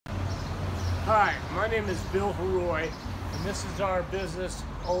Hi, my name is Bill Heroy, and this is our business,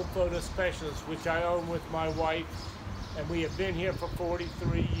 Old Photo Specialist, which I own with my wife, and we have been here for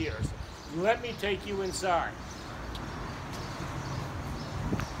 43 years. Let me take you inside.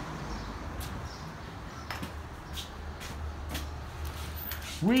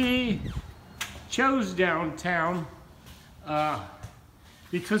 We chose downtown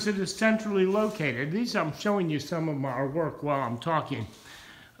because it is centrally located. I'm showing you some of our work while I'm talking.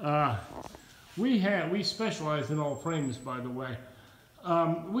 We specialize in all frames, by the way.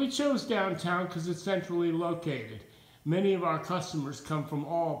 We chose downtown because it's centrally located. Many of our customers come from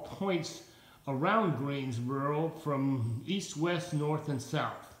all points around Greensboro, from east, west, north, and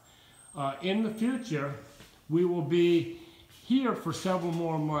south. In the future, we will be here for several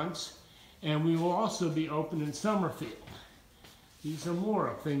more months, and we will also be open in Summerfield. These are more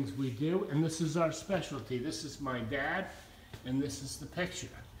of things we do, and this is our specialty. This is my dad, and this is the picture.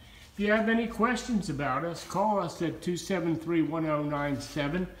 If you have any questions about us, call us at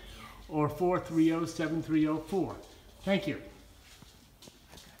 273-1097 or 430-7304. Thank you.